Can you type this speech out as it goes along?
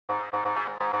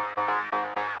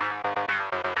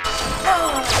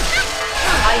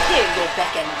hear your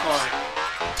beck and call.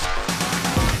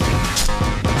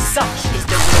 Such is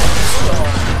the will of the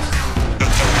storm.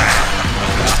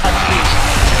 Agree.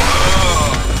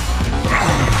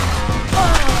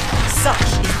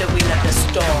 Such is the will of the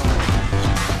storm.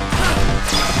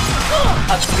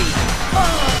 Agree.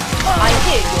 I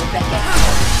hear your beck and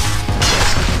call.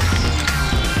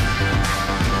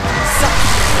 Such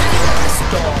is the will of the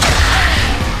storm.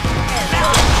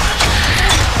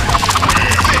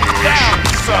 Down,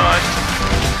 son!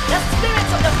 The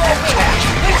spirits of the four winds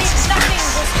will need nothing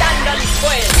to stand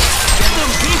unspoiled. Get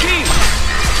them, Pinky!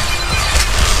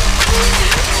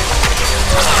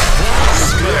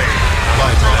 Slay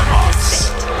by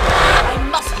Behemoths. I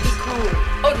must be cruel,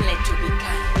 only to be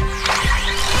kind.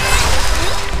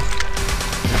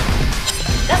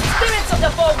 The spirits of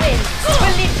the four winds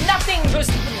will leave nothing to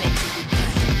only to be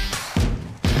kind.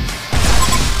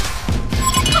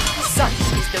 Such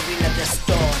is the will of the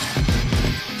storm.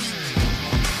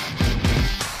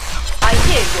 I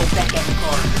hear your beck and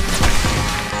call.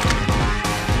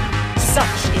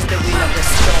 Such is the will of the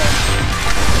storm.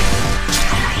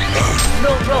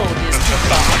 No road is too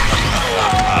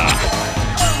far.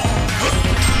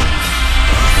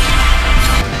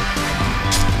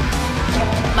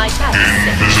 My path is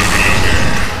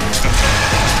set.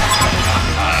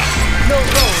 No road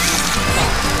is too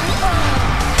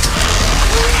far.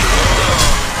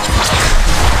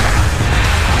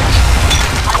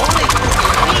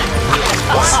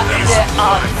 Only there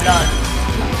are none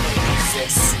who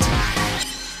resist.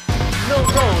 No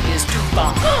road is too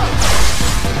far.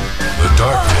 The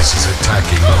darkness is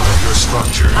attacking all of your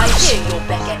structures. I hear your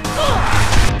beck and call.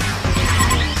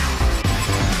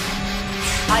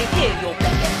 I hear your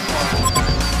beck and call.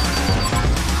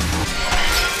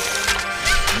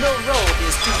 No road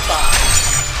is too far.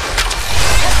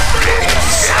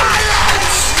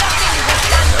 Silence!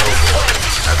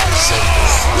 Have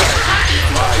descended.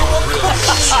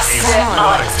 There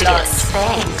are none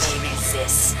who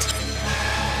resist.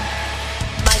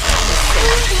 My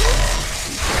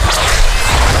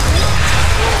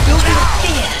you will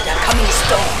fear the coming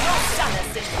storm.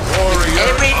 Warrior,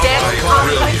 Every death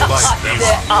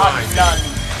there are none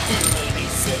who may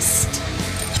resist.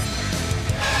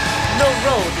 No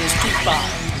road is too far.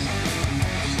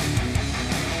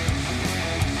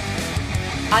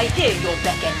 I hear your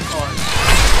beck and call.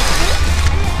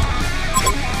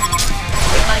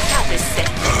 My path is set.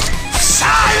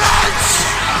 silence!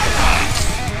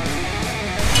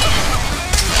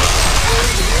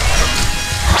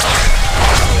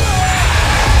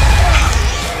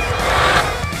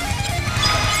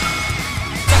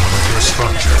 Your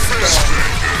structures.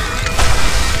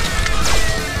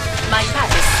 My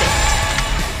path is set.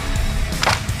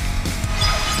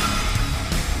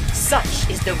 Such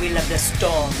is the will of the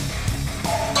storm.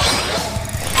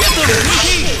 Get them,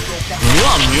 Pinky!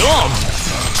 Yum, yum!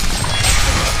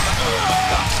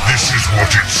 This is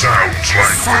what it sounds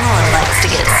like. Someone likes to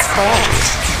get spanked.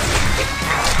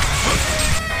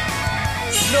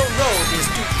 No road is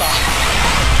too far.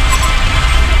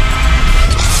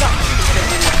 Such is the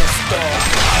will of the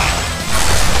storm.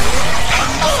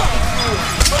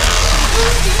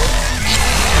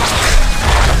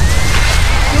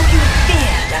 Do you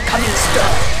fear the coming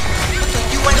storm?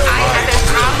 You and I have in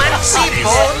common. We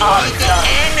both need the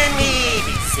enemy.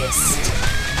 Resist.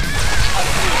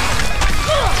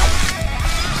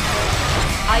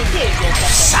 I hear your beck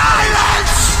and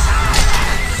Silence!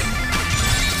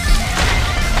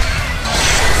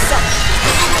 such is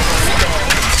the will of the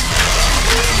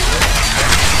storm.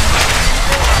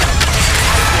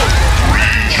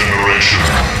 Regeneration.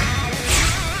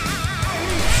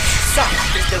 Such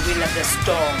is the will of the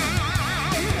storm.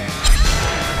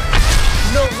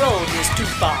 No road is too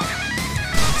far.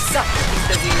 Such is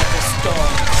the will of the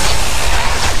storm.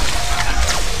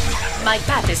 My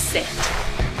path is set.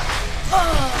 The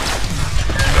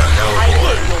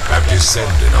Hellborn have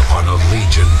descended upon a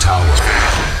Legion tower.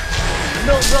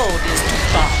 No road is too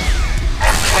far.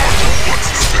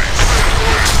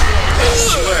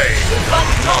 Slay. But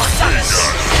no such.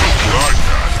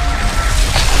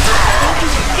 Do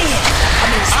you fear the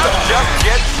coming storm? Just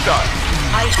get started.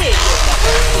 I hear your beck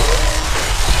and call.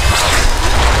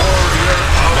 Warrior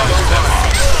of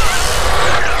Behemoths.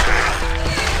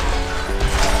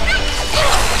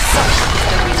 Such is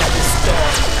the will of the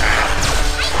storm.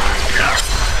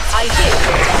 I hear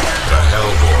your beck and call. The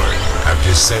Hellborn have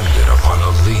descended upon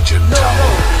a Legion No tower.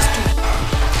 road is too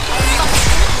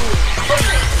far.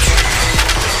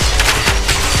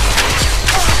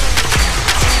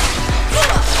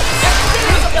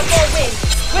 The four winds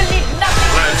will leave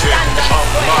nothing to stand Legend of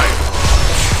unspoiled. life.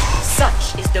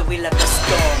 Such is the will of the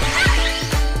storm.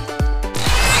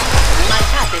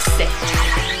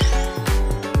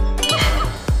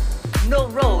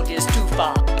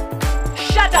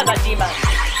 𝗚𝗺𝗛𝗵𝗺.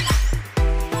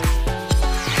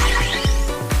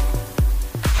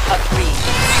 Agreed.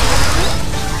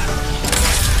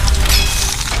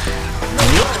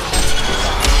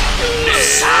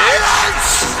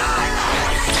 Silence!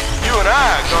 You and I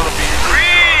are gonna be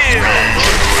real.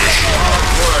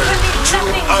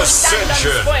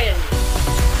 Ascension.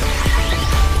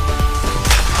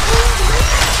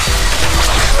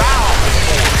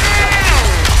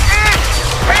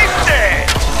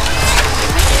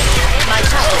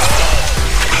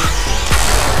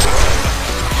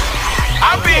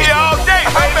 I'll be here all day.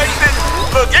 I make this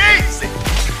look easy.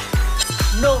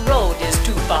 No road is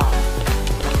too far.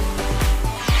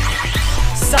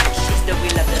 Such is the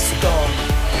will of the storm.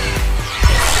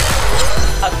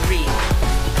 Agreed.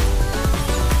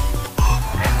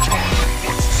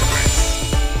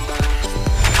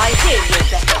 I hear your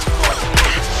beckon call.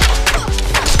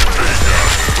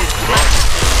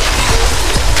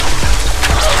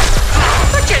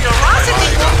 The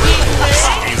generosity will be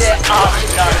there. There are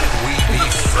none. We be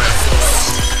friends.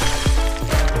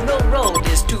 No road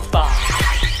is too far.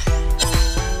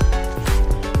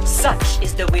 Such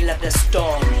is the will of the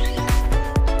storm.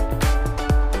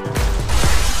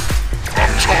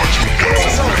 I'm charging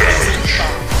down damage.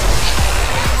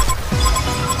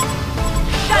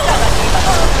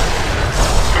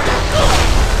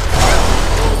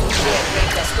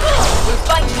 We'll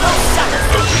find no The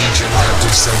sacrifice. Legion have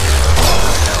descended upon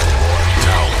the 𝗚𝗺𝗺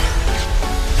Tower.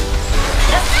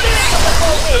 The spirit of the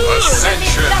whole age.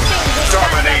 Ascension.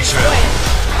 Domination.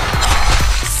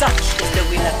 Such is the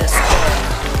will of the storm.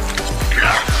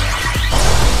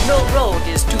 No road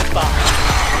is too far.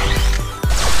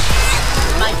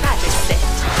 My path is set.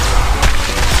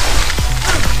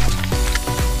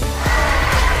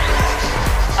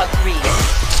 Agreed.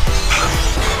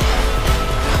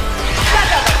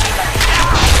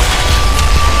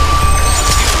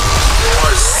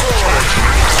 Our sword.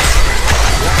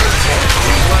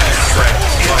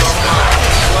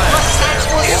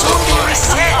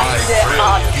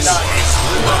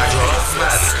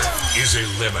 Is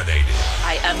eliminated.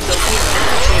 I am the wind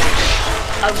of change,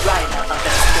 a rider of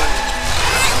the storm.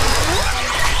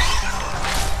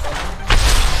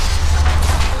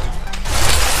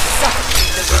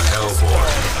 The 𝗚𝗺𝗺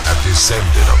have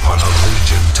descended upon a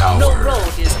Legion tower. No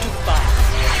road is too far.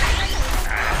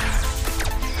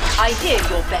 I hear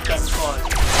your beck and call.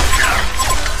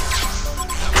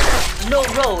 No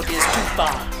road is too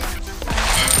far.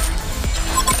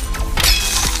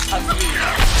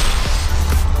 Agreed.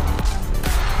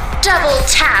 Double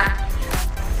tap.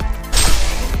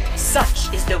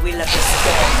 Such is the will of the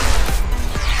storm.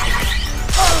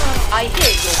 I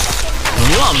hear your beck and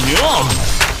call.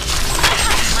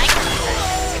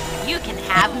 You can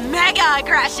have mega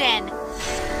aggression.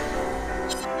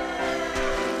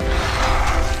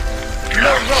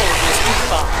 No road is too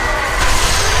far.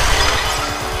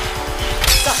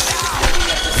 Such is the will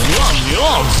of the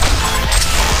storm.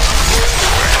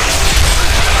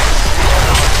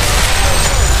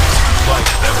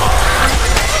 Light them up.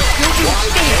 You can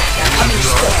feel the coming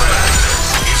storm.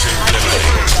 Is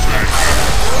eliminated.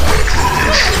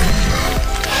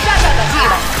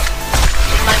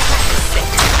 My path is set.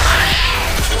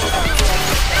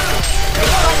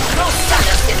 No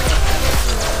sacrifice.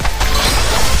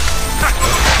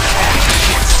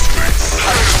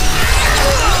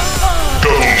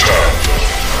 Double tap.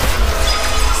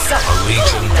 A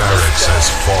Legion barracks has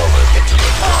fallen into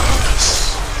the darkness.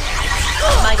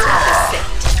 My path is set.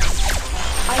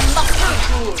 I must be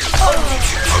good.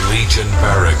 A Legion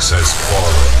barracks has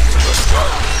fallen into the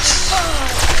darkness.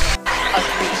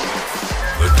 Agreed.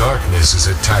 The darkness is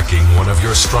attacking one of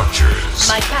your structures.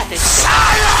 My path is set.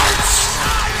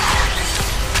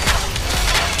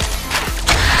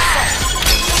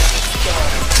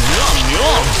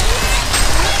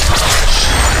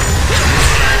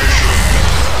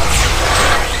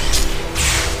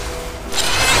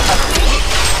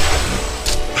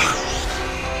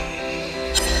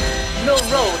 No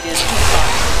road is too far.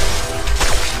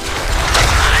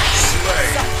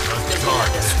 The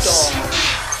darkness. Storm.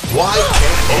 Why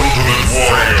can't we be Ultimate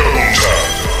Warrior double tap.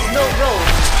 No road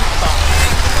is too far.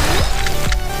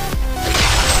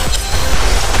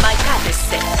 My path is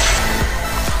set.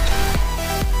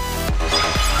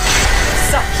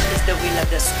 Such is the will of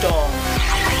the storm.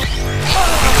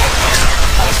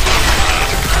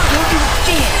 Don't you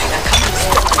fear the coming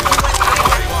storm?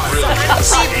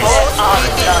 Both are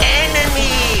the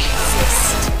enemy.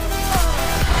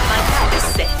 My path is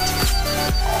set.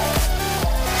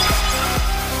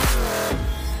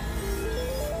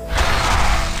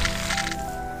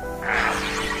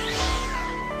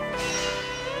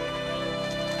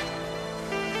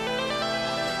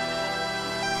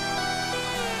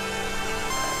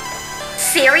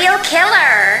 Serial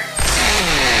killer.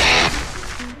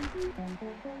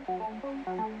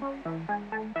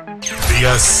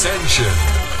 The ascension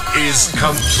is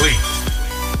complete.